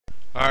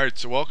Alright,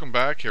 so welcome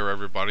back here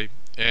everybody.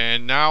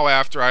 And now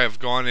after I have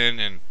gone in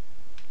and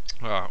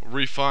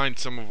refined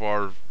some of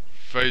our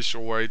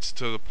facial weights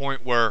to the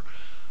point where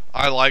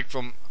I like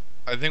them,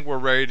 I think we're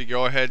ready to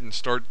go ahead and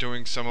start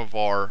doing some of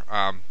our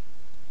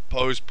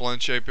pose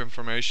blend shape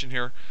information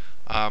here.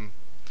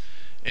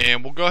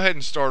 And we'll go ahead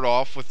and start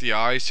off with the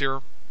eyes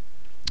here.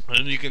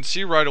 And you can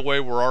see right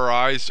away where our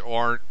eyes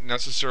aren't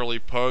necessarily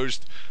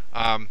posed.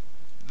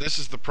 This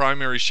is the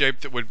primary shape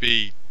that would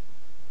be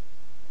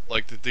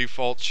like the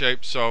default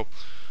shape. So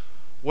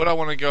what I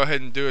want to go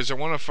ahead and do is I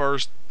want to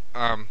first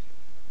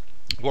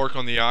work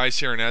on the eyes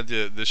here and add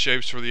the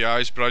shapes for the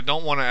eyes, but I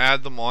don't want to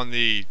add them on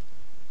the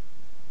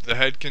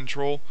head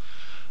control.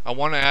 I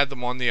want to add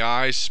them on the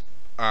eyes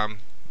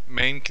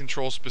main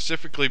control,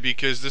 specifically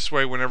because this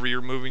way whenever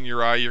you're moving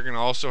your eye, you're going to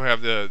also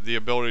have the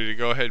ability to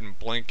go ahead and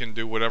blink and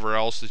do whatever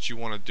else that you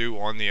want to do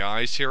on the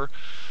eyes here.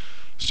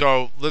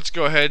 So let's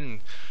go ahead and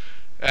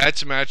add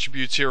some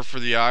attributes here for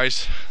the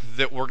eyes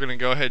that we're going to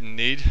go ahead and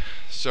need.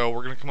 So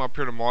we're going to come up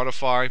here to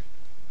modify,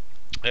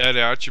 add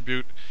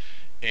attribute,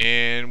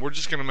 and we're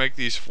just going to make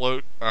these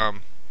float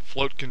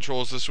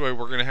controls. This way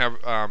we're going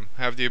to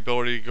have the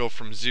ability to go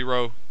from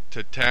 0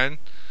 to 10.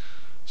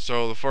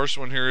 So the first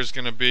one here is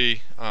going to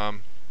be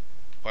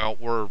well,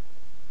 we're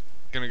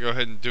going to go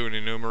ahead and do an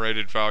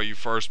enumerated value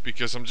first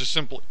because I'm just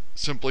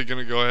simply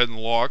going to go ahead and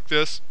lock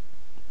this.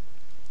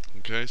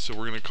 Okay, so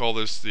we're going to call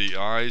this the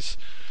eyes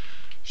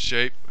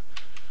shape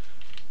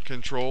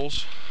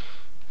controls.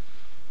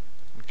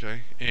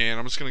 Okay, and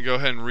I'm just going to go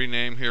ahead and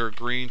rename here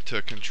green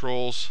to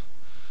controls,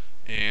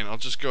 and I'll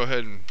just go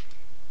ahead and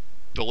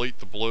delete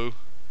the blue.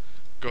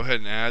 Go ahead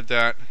and add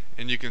that,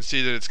 and you can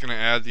see that it's going to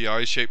add the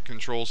eye shape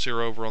controls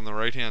here over on the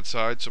right hand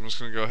side. So I'm just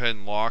going to go ahead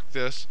and lock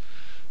this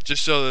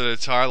just so that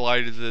it's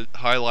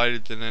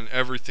highlighted, and then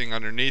everything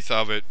underneath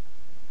of it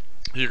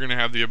you're going to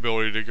have the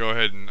ability to go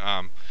ahead and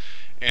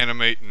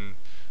animate and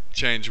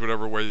change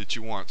whatever way that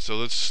you want. So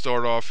let's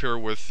start off here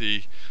with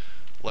the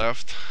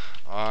left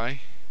eye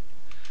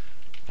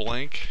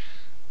blink.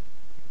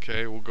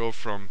 Okay, we'll go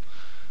from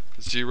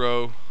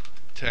 0,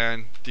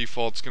 10,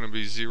 default's going to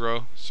be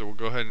 0, so we'll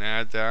go ahead and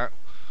add that.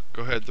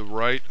 Go ahead, the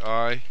right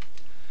eye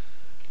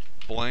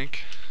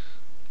blink,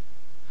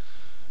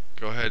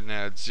 go ahead and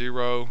add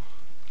 0,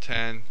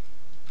 10,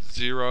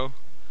 0.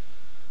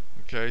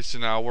 Okay, so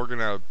now we're going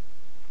to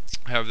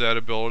have that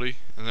ability,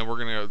 and then we're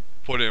going to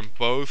put in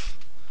both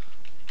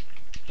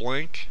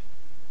blink.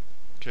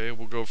 Okay,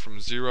 we'll go from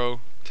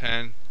 0,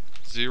 10,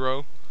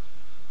 0.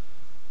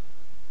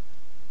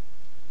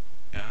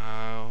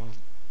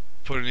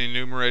 Put an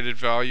enumerated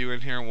value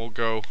in here, and we'll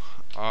go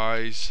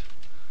eyes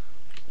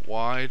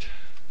wide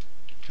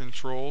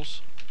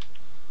controls.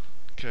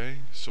 Okay,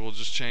 so we'll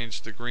just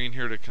change the green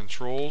here to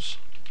controls.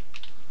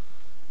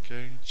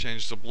 Okay,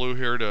 change the blue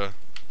here to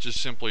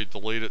just simply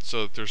delete it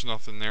so that there's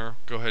nothing there.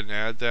 Go ahead and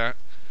add that.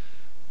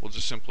 We'll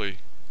just simply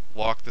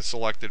lock the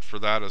selected for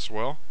that as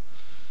well.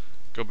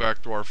 Go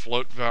back to our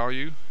float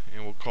value,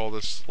 and we'll call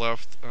this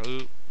left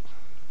eye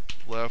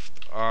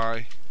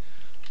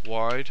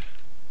wide.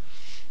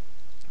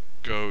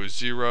 Go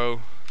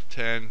 0,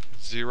 10,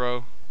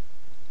 0.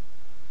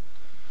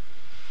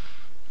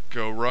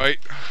 Go right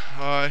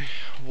eye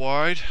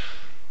wide.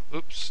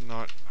 Oops,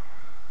 not.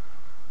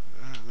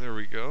 There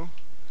we go.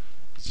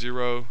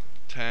 0,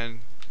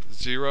 10,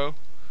 0.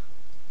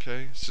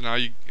 Okay, so now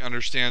you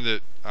understand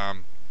that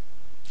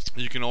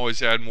you can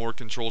always add more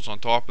controls on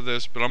top of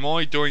this, but I'm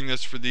only doing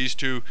this for these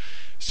two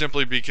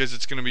simply because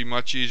it's going to be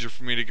much easier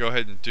for me to go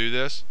ahead and do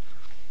this.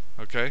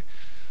 Okay,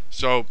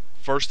 so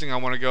first thing I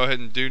want to go ahead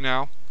and do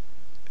now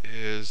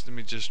is, let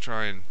me just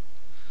try and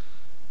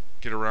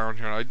get around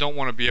here. I don't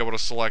want to be able to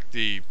select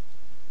the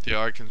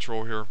eye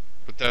control here,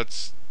 but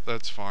that's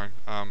fine.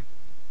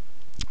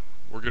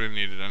 We're going to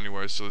need it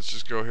anyway, so let's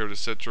just go here to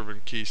set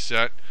driven key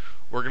set.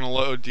 We're going to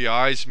load the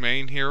eyes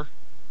main here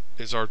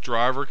is our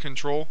driver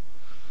control.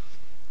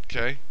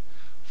 Okay,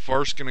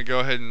 first going to go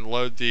ahead and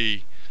load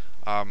the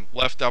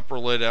left upper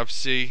lid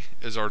FC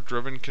is our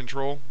driven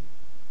control.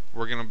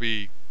 We're going to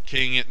be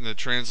keying it in the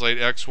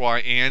translate X, Y,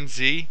 and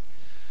Z.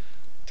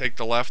 Take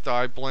the left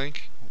eye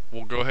blink,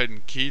 we'll go ahead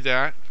and key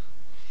that.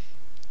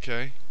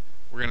 Okay,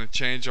 we're going to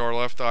change our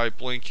left eye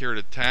blink here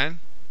to 10.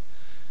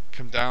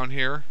 Come down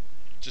here,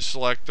 just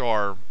select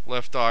our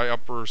left eye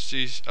upper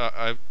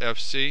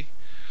FC.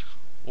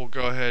 We'll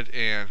go ahead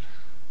and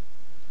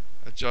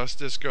adjust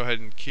this, go ahead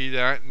and key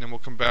that, and then we'll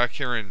come back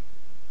here and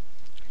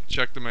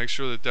check to make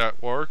sure that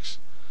that works.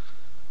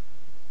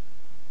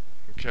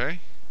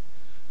 Okay,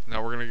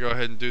 now we're going to go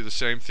ahead and do the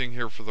same thing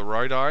here for the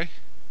right eye.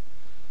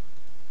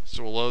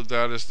 So we'll load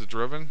that as the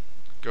driven.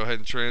 Go ahead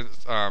and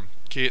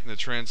key it in the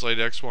translate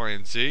X, Y,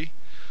 and Z.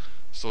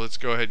 So let's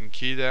go ahead and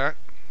key that.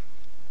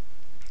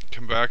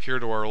 Come back here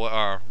to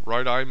our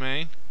right eye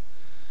main.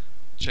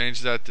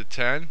 Change that to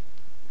 10.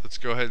 Let's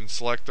go ahead and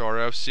select our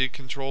FC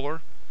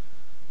controller.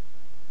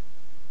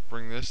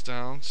 Bring this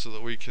down so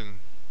that we can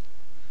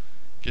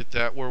get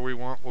that where we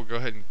want. We'll go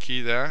ahead and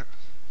key that.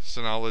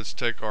 So now let's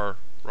take our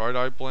right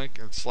eye blink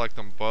and select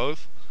them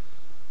both.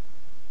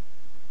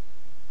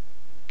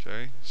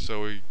 Okay,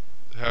 so it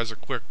has a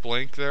quick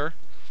blink there.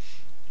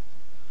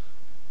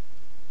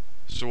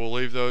 So we'll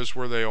leave those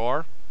where they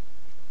are.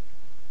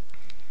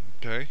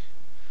 Okay.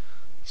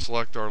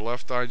 Select our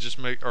left eye, just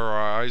make our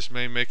eyes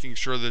main, making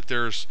sure that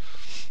there's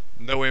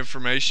no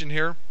information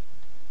here.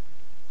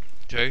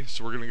 Okay,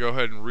 so we're going to go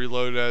ahead and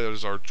reload that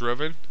as our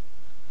driven.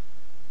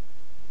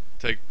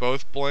 Take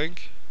both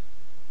blink.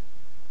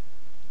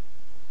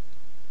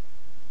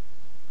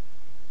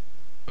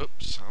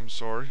 Oops, I'm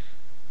sorry.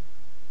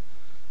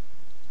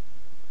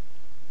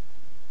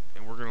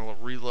 And we're going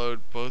to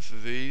reload both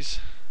of these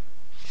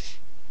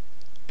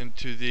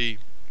into the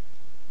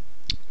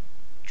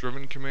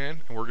driven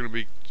command, and we're going to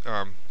be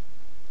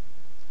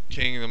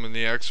keying them in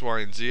the X, Y,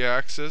 and Z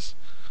axis.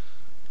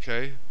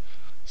 Okay,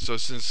 so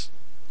since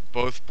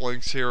both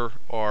blinks here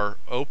are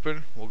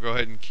open, we'll go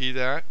ahead and key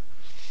that.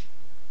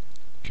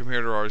 Come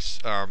here to our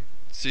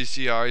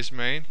CCI's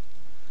main,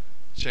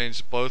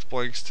 change both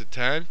blinks to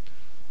 10,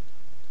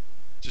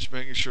 just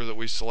making sure that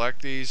we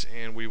select these,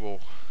 and we will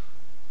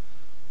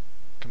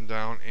come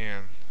down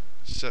and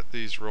set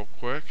these real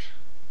quick.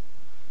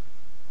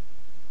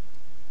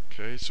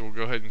 Okay, so we'll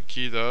go ahead and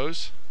key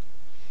those.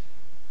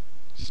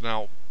 So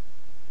now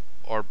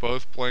our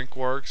both blink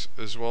works,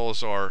 as well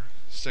as our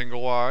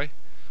single eye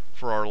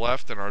for our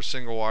left and our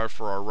single eye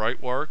for our right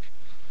work.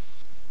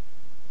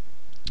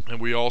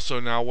 And we also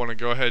now want to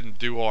go ahead and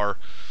do our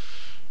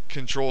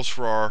controls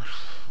for our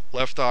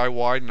left eye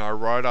wide and our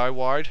right eye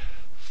wide.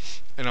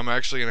 And I'm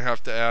actually going to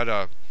have to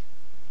add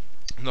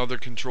another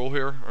control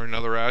here, or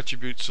another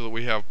attribute, so that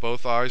we have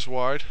both eyes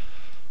wide.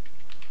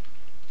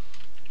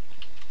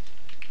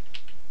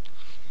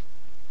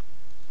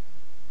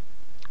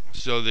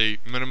 So the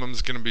minimum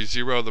is going to be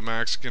 0, the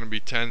max is going to be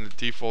 10, the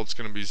default is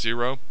going to be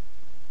 0.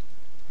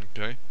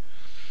 Okay.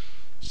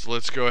 So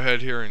let's go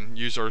ahead here and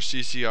use our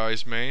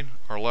CCI's main,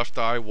 our left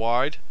eye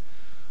wide.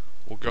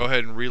 We'll go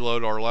ahead and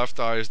reload our left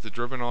eye as the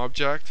driven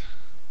object.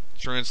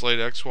 Translate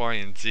X, Y,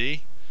 and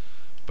Z.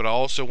 But I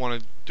also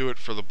want to do it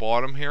for the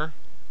bottom here.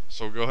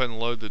 So we'll go ahead and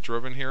load the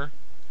driven here,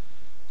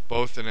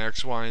 both in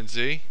X, Y, and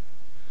Z.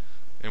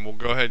 And we'll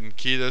go ahead and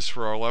key this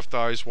for our left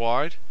eyes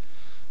wide.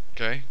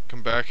 Okay,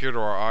 come back here to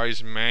our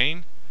eyes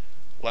main,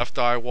 left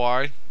eye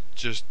wide,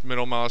 just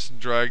middle mouse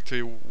and drag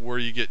to where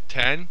you get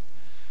 10.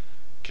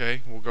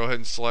 Okay, we'll go ahead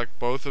and select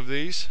both of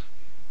these,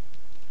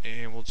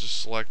 and we'll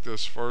just select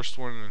this first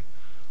one and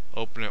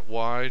open it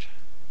wide,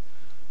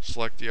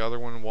 select the other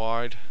one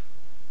wide,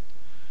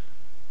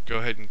 go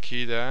ahead and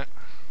key that.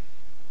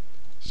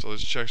 So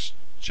let's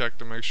check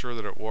to make sure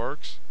that it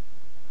works,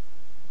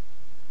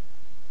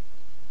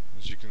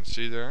 as you can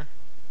see there.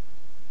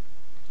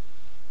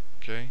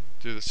 Okay,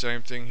 do the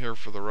same thing here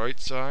for the right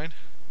side.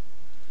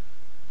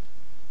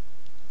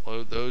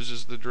 Load those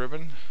as the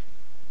driven.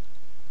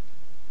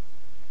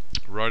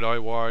 Right eye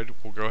wide,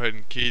 we'll go ahead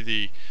and key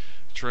the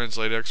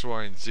translate X,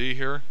 Y, and Z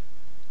here.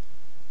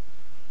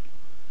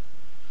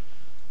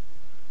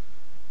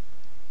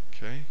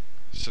 Okay,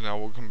 so now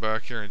we'll come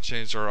back here and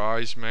change our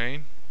eyes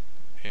main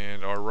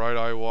and our right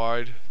eye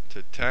wide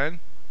to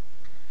 10.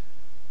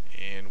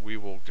 And we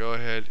will go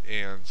ahead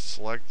and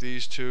select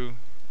these two.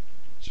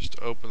 Just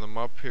open them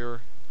up here.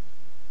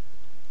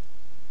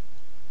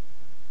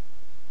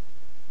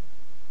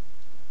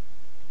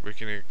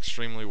 Making it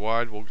extremely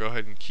wide, we'll go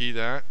ahead and key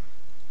that,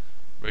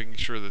 making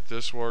sure that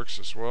this works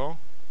as well.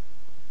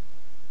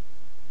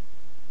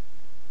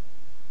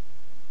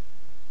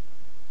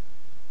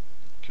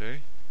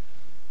 Okay,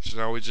 so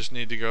now we just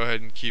need to go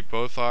ahead and keep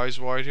both eyes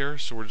wide here.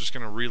 So we're just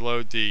going to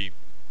reload the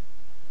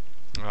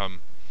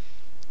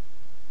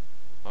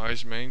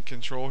eyes main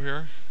control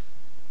here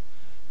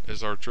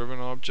as our driven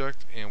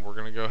object, and we're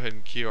going to go ahead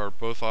and key our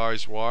both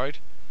eyes wide.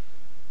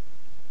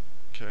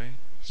 Okay,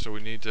 so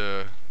we need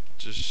to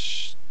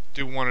just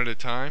do one at a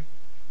time.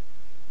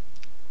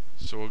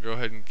 So we'll go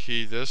ahead and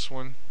key this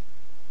one,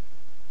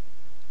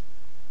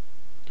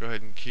 go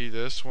ahead and key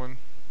this one.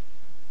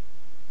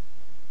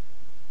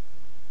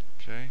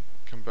 Okay,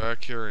 come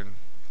back here and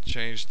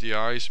change the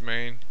eyes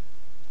main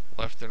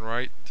left and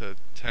right to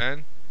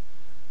 10.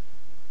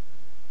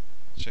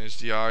 Change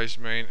the eyes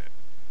main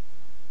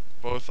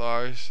both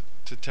eyes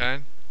to 10,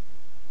 and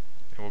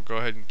we'll go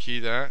ahead and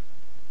key that.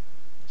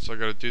 So I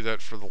got to do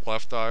that for the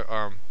left eye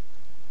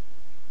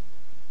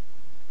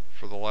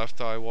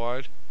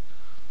wide,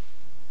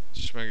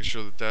 just making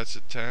sure that that's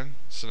at 10.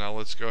 So now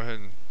let's go ahead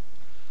and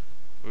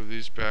move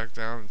these back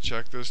down and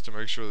check this to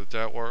make sure that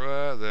that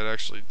worked. That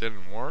actually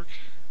didn't work,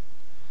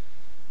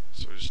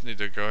 so we just need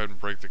to go ahead and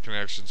break the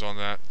connections on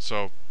that.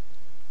 So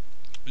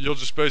you'll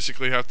just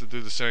basically have to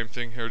do the same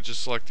thing here.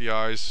 Just select the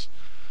eyes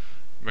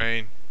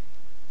main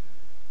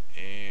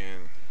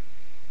and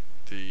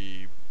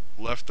the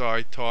left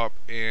eye top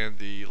and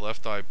the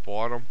left eye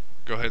bottom.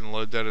 Go ahead and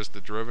load that as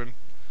the driven.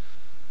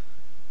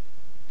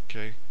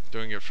 Okay,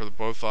 doing it for the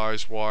both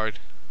eyes wide.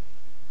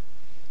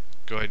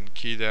 Go ahead and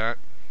key that.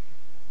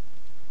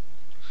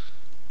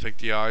 Take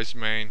the eyes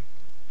main,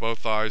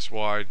 both eyes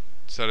wide,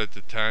 set it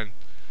to 10.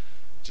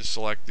 Just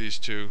select these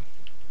two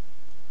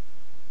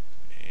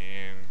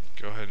and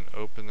go ahead and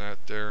open that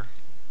there.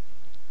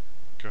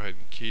 Go ahead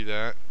and key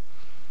that.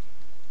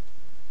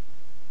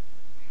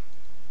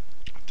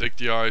 Take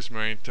the eyes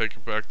main, take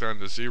it back down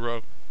to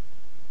 0.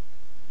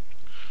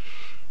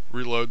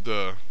 Reload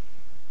the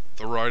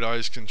right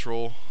eyes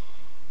control.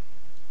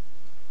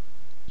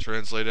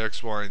 Translate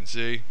X, Y, and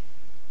Z.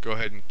 Go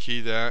ahead and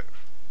key that.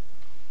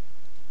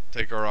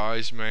 Take our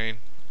eyes main,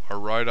 our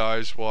right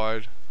eyes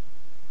wide.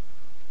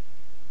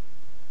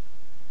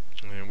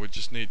 And we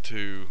just need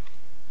to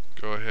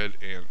go ahead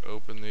and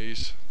open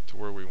these to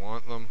where we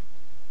want them.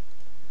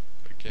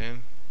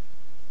 Again.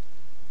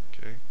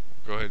 Okay.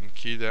 Go ahead and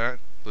key that.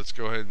 Let's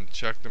go ahead and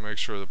check to make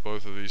sure that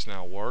both of these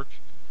now work.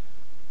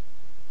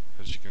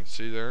 As you can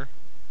see there.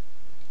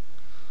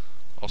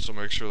 Also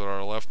make sure that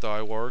our left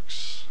eye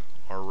works.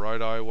 Our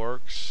right eye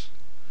works.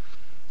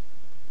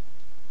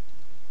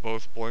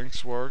 Both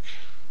blinks work.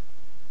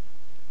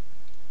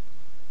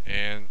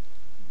 And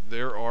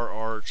there are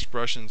our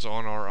expressions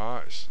on our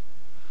eyes.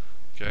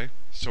 Okay,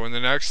 so in the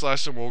next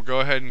lesson we'll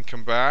go ahead and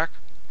come back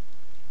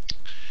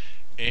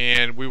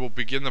and we will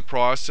begin the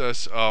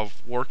process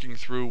of working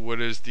through what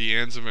is the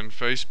Anzovin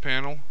face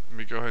panel. Let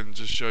me go ahead and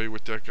just show you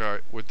what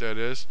that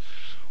is.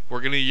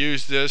 We're going to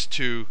use this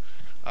to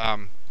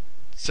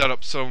set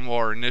up some of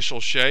our initial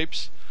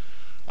shapes.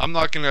 I'm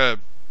not going to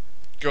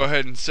go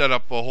ahead and set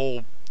up a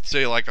whole,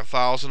 say like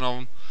 1,000 of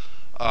them.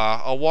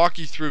 I'll walk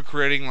you through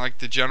creating like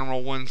the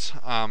general ones,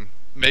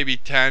 maybe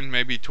 10,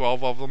 maybe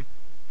 12 of them,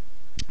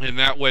 and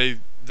that way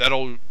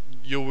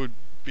you would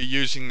be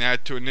using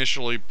that to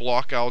initially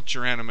block out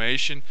your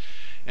animation,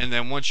 and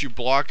then once you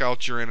block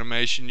out your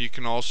animation you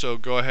can also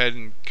go ahead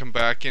and come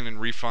back in and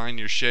refine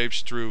your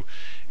shapes through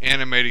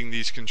animating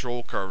these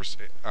control curves.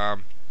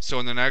 So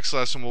in the next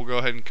lesson we'll go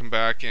ahead and come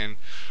back and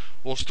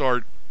we'll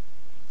start,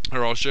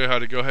 or I'll show you how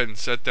to go ahead and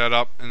set that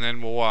up, and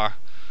then we'll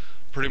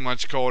pretty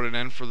much call it an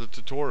end for the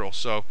tutorial.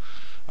 So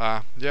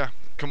yeah,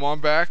 come on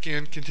back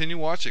and continue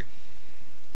watching.